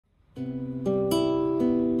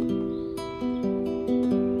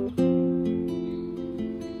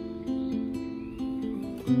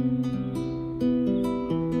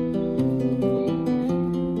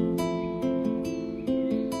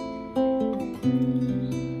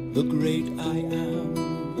The great I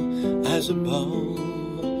am, as above,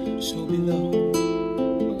 so below.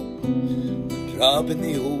 A drop in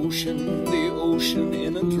the ocean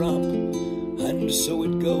in a drop, and so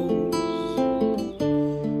it goes.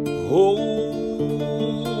 Oh,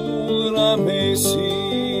 that I may see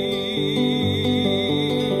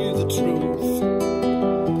the truth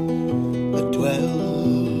that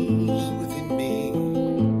dwells within me,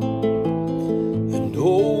 and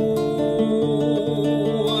oh,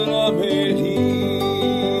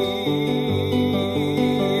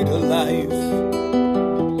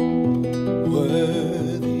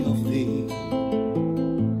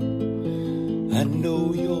 and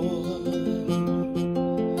know your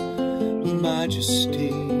majesty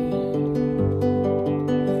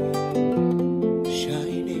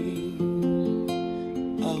shining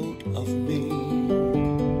out of me.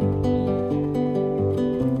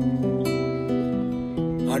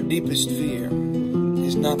 Our deepest fear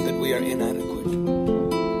is not that we are inadequate.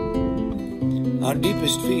 Our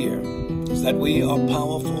deepest fear is that we are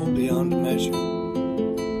powerful beyond measure.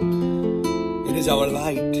 It is our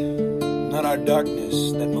light, not our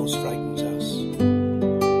darkness, that most frightens us.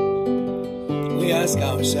 We ask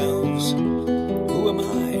ourselves, who am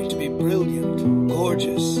I to be brilliant,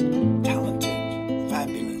 gorgeous, talented,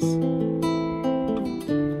 fabulous?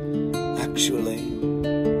 Actually,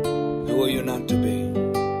 who are you not to be?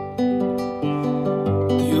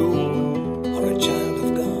 You are a child of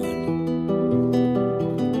God.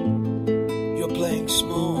 Your playing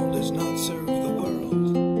small does not serve the world.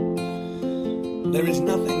 There is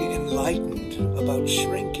nothing enlightened about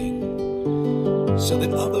shrinking so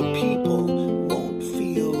that other people won't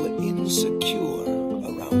feel insecure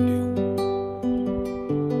around you.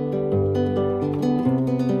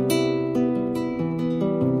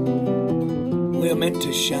 We are meant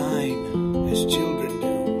to shine as children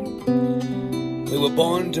do. We were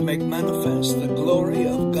born to make manifest the glory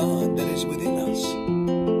of God that is within us.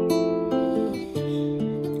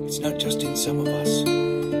 It's not just in some of us,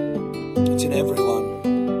 it's in everyone.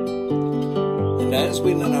 And as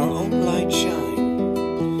we let our own light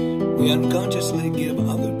shine, we unconsciously give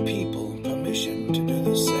other people permission to do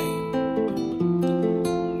the same.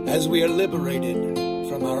 As we are liberated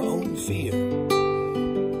from our own fear,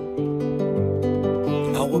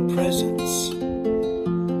 our presence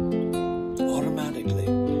automatically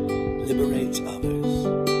liberates others.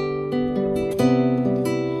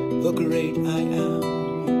 The great I am,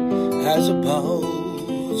 as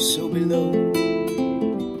above, so below.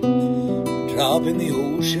 Drop in the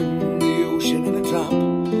ocean in a drop,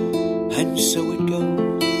 and so it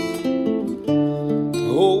goes.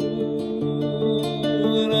 Oh,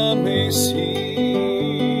 that I may see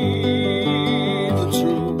the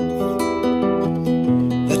truth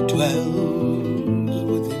that dwells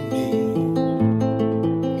within me,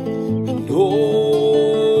 and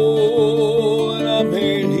oh, that I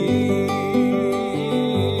may lead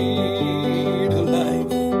a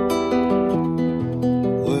life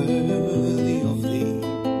worthy of thee,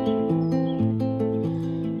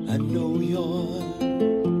 and know your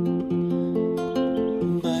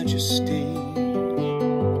majesty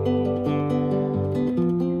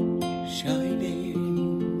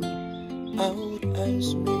shining out as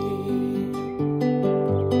me.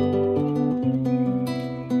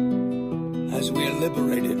 As we are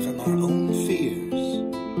liberated